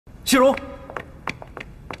心如，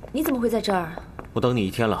你怎么会在这儿？我等你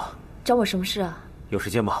1天了。找我什么事啊？有时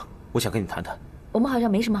间吗？我想跟你谈谈。我们好像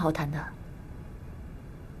没什么好谈的。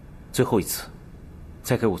最后一次，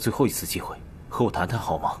再给我最后一次机会，和我谈谈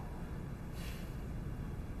好吗？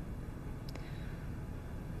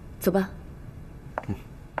走吧。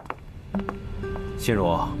心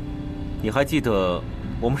如，你还记得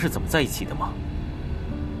我们是怎么在一起的吗？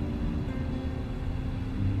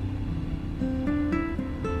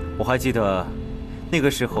我还记得，那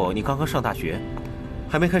个时候你刚刚上大学，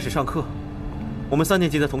还没开始上课，我们3年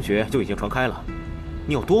级的同学就已经传开了，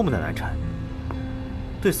你有多么的难缠，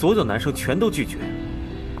对所有的男生全都拒绝，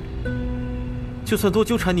就算多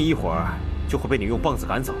纠缠你一会儿，就会被你用棒子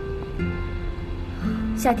赶走。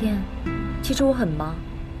夏天，其实我很忙，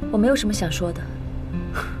我没有什么想说的。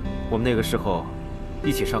我们那个时候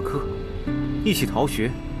一起上课，一起逃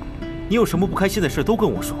学，你有什么不开心的事都跟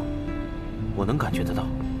我说，我能感觉得到。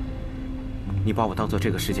你把我当做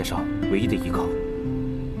这个世界上唯一的依靠。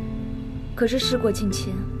可是事过境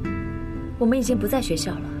迁，我们已经不在学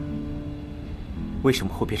校了。为什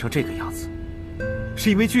么会变成这个样子？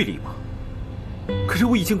是因为距离吗？可是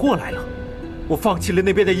我已经过来了，我放弃了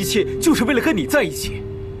那边的一切，就是为了跟你在一起。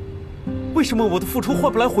为什么我的付出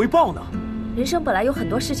换不来回报呢？人生本来有很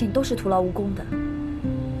多事情都是徒劳无功的，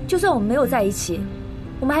就算我们没有在一起，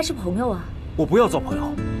我们还是朋友啊。我不要做朋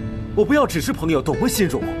友，我不要只是朋友，懂吗，心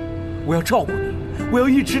如？我要照顾你，我要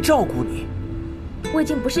一直照顾你。我已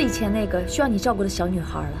经不是以前那个需要你照顾的小女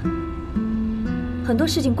孩了。很多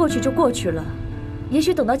事情过去就过去了，也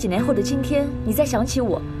许等到几年后的今天，你再想起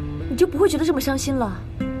我，你就不会觉得这么伤心了。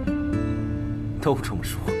都这么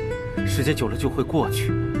说，时间久了就会过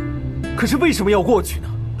去。可是为什么要过去呢？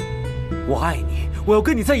我爱你，我要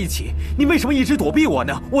跟你在一起，你为什么一直躲避我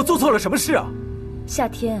呢？我做错了什么事啊？夏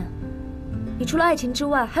天，你除了爱情之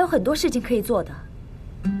外，还有很多事情可以做的。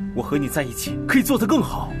我和你在一起可以做得更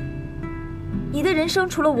好。你的人生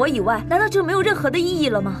除了我以外，难道就没有任何的意义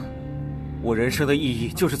了吗？我人生的意义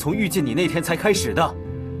就是从遇见你那天才开始的。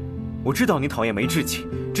我知道你讨厌没志气、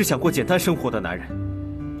只想过简单生活的男人，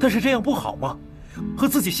但是这样不好吗？和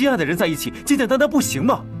自己心爱的人在一起，简简单单不行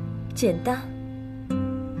吗？简单，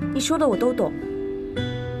你说的我都懂。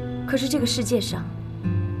可是这个世界上，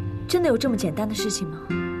真的有这么简单的事情吗？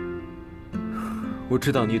我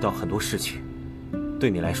知道你遇到很多事情，对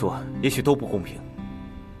你来说也许都不公平。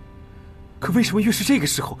可为什么越是这个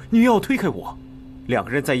时候，你越要推开我？2个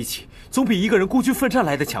人在一起，总比1个人孤军奋战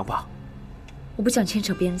来的强吧？我不想牵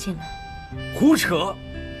扯别人进来。胡扯！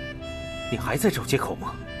你还在找借口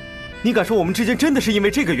吗？你敢说我们之间真的是因为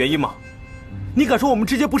这个原因吗？你敢说我们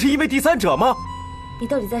之间不是因为第三者吗？你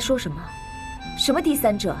到底在说什么？什么第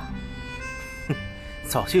三者？哼，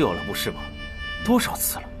早就有了，不是吗？多少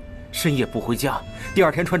次了，深夜不回家，第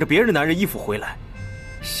2天穿着别人男人衣服回来。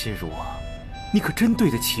心如啊，你可真对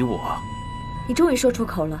得起我啊！你终于说出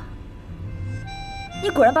口了。你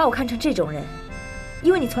果然把我看成这种人，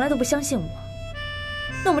因为你从来都不相信我。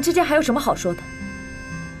那我们之间还有什么好说的？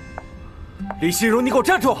李心如，你给我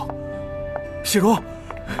站住！心如，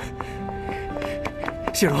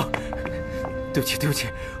心如，对不起，对不起，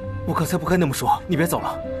我刚才不该那么说，你别走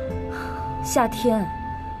了。夏天，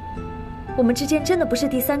我们之间真的不是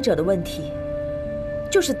第三者的问题，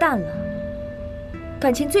就是淡了。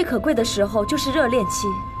感情最可贵的时候就是热恋期，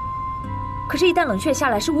可是，一旦冷却下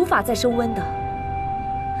来，是无法再升温的。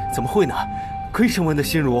怎么会呢？可以升温的，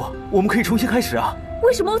心如，我们可以重新开始啊！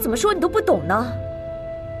为什么我怎么说你都不懂呢？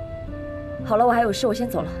好了，我还有事，我先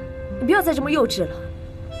走了。你不要再这么幼稚了。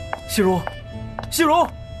心如，心如，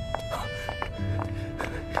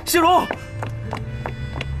心如，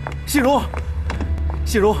心如，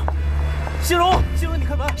心如，心如，心如，你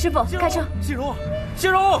开门！师傅，开车！心如，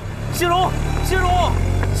心如，心如，心如，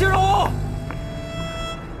心如！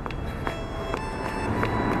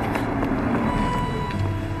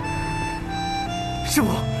师傅，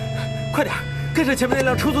快点，跟上前面那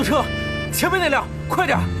辆出租车，前面那辆，快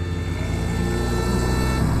点！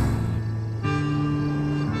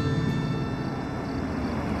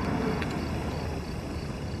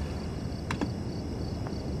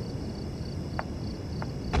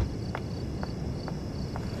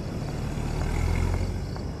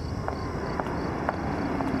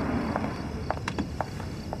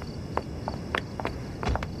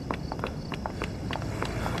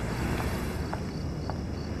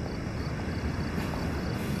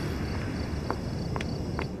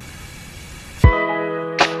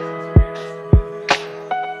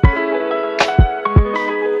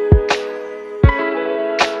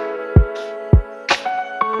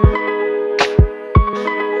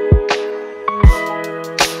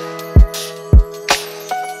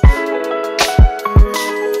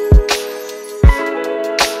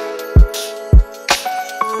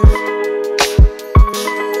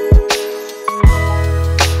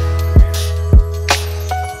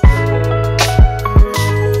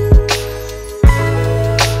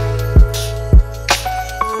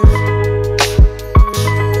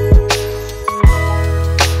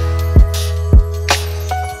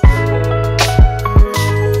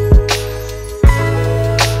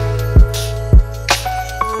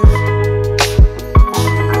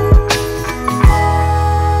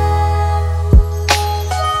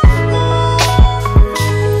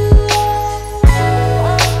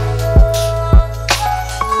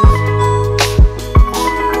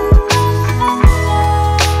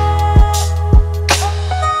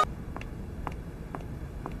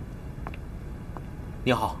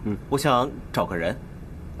你好，我想找个人。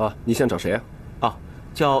啊，你想找谁啊？啊，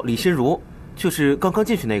叫李馨茹，就是刚刚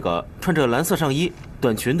进去那个穿着蓝色上衣、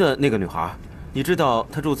短裙的那个女孩。你知道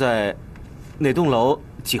她住在哪栋楼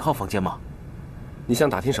几号房间吗？你想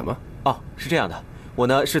打听什么？哦，是这样的，我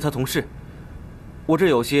呢是她同事，我这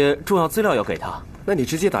有些重要资料要给她。那你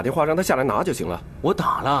直接打电话让她下来拿就行了。我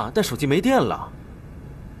打了，但手机没电了。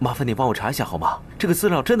麻烦你帮我查一下好吗？这个资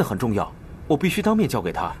料真的很重要，我必须当面交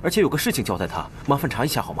给她，而且有个事情交代她，麻烦查一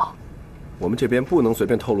下好吗？我们这边不能随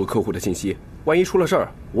便透露客户的信息，万一出了事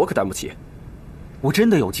儿，我可担不起。我真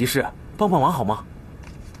的有急事，帮帮忙好吗？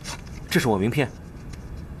这是我名片，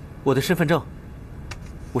我的身份证。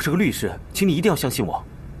我是个律师，请你一定要相信我。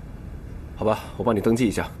好吧，我帮你登记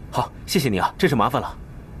一下。好，谢谢你啊，真是麻烦了。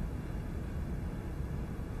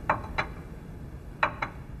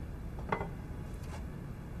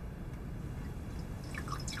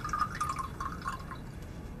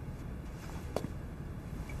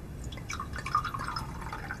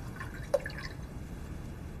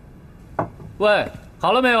喂，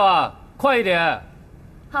好了没有啊？快一点！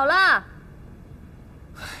好了。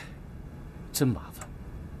真麻烦。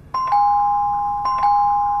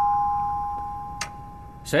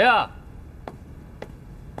谁啊？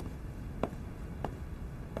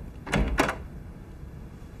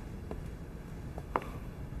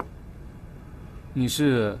你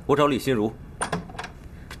是？我找李馨茹。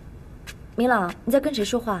明朗，你在跟谁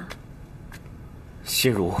说话？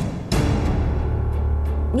馨茹，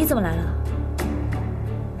你怎么来了？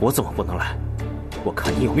我怎么不能来？我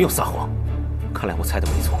看你有没有撒谎。看来我猜的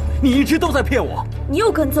没错，你一直都在骗我。你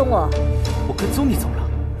又跟踪我？我跟踪你怎么了？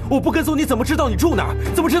我不跟踪你怎么知道你住哪儿？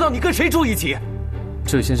怎么知道你跟谁住一起？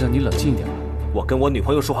这位先生，你冷静一点吧。我跟我女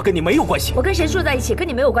朋友说话跟你没有关系。我跟谁住在一起跟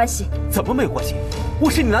你没有关系。怎么没有关系？我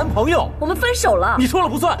是你男朋友。我们分手了。你说了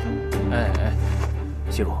不算。哎，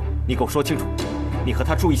心如，你给我说清楚，你和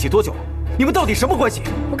他住一起多久了？你们到底什么关系？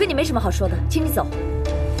我跟你没什么好说的，请你走。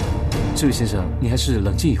这位先生，你还是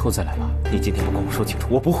冷静以后再来吧。你今天不跟我说清楚，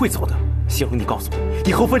我不会走的。心如，你告诉我，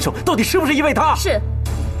以后分手到底是不是因为他？是，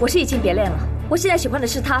我是移情别恋了。我现在喜欢的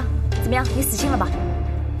是他。怎么样，你死心了吧？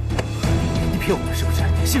你骗我的是不是？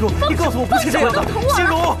心如，你告诉我不是这样的。心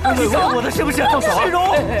如，你骗我的是不是？放手！心如，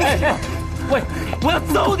喂，我要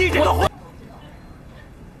揍你这个货！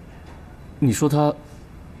你说他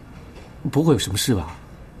不会有什么事吧？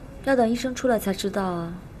要等医生出来才知道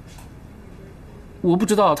啊。我不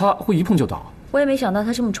知道他会一碰就倒。我也没想到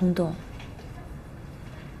他这么冲动。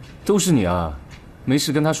都是你啊！没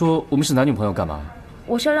事跟他说我们是男女朋友干嘛？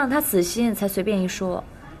我是要让他死心才随便一说，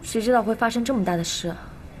谁知道会发生这么大的事。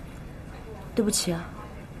对不起啊。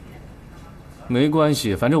没关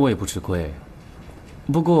系，反正我也不吃亏。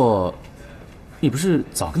不过，你不是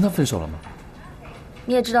早跟他分手了吗？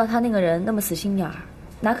你也知道他那个人那么死心眼儿，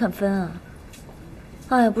哪肯分啊？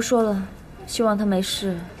哎呀，不说了，希望他没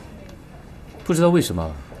事。不知道为什么，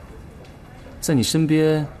在你身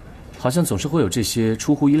边，好像总是会有这些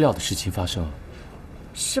出乎意料的事情发生。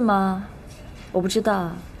是吗？我不知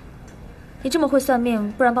道。你这么会算命，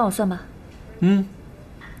不然帮我算吧。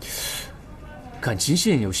感情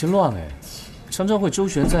线有些乱哎，常常会周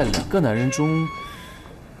旋在两个男人中。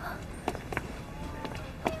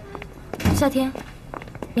夏天，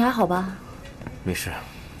你还好吧？没事。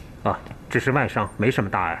啊，只是外伤，没什么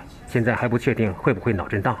大碍，现在还不确定会不会脑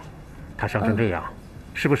震荡。他伤成这样，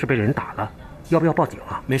是不是被人打了？要不要报警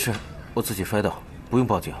啊？没事，我自己摔倒，不用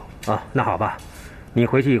报警。啊，那好吧，你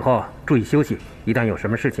回去以后注意休息，一旦有什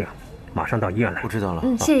么事情，马上到医院来。我知道了。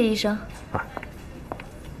谢谢医生。啊，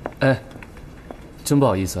哎，真不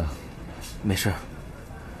好意思啊。没事。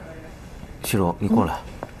心如，你过来，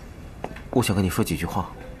我想跟你说几句话。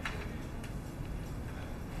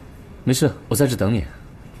没事，我在这等你。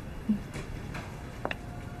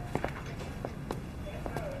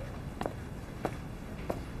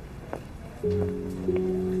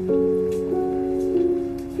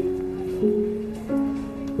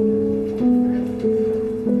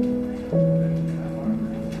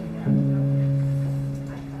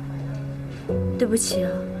对不起啊，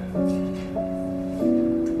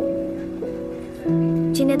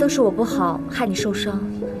今天都是我不好，害你受伤。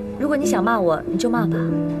如果你想骂我，你就骂吧。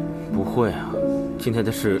不会啊，今天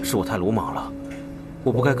的事是我太鲁莽了，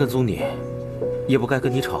我不该跟踪你，也不该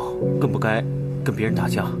跟你吵，更不该跟别人打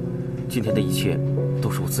架。今天的一切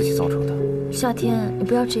都是我自己造成的。夏天，你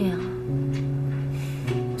不要这样。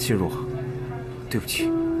心如，对不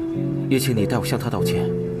起，也请你代我向他道歉。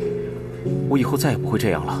我以后再也不会这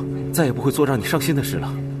样了，再也不会做让你伤心的事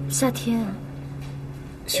了。夏天，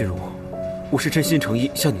心如，我是真心诚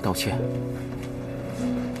意向你道歉。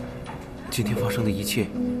今天发生的一切，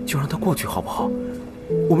就让它过去好不好？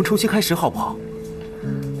我们重新开始好不好？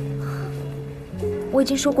我已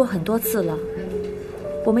经说过很多次了，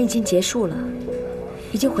我们已经结束了，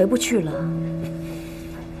已经回不去了。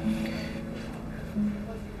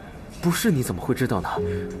不是你怎么会知道呢？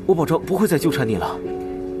我保证不会再纠缠你了。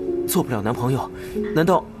做不了男朋友，难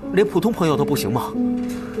道连普通朋友都不行吗？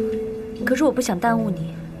可是我不想耽误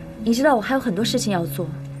你，你知道我还有很多事情要做，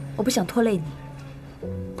我不想拖累你。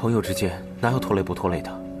朋友之间哪有拖累不拖累的？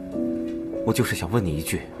我就是想问你一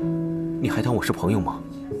句，你还当我是朋友吗？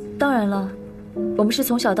当然了，我们是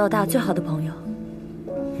从小到大最好的朋友。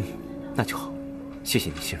那就好，谢谢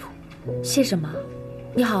你，心如。谢什么？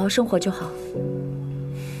你好好生活就好。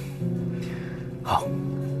好，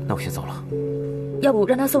那我先走了。要不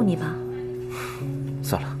让他送你吧？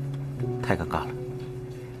算了，太尴尬了。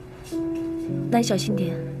那你小心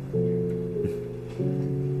点。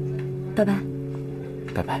拜拜。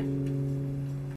拜拜。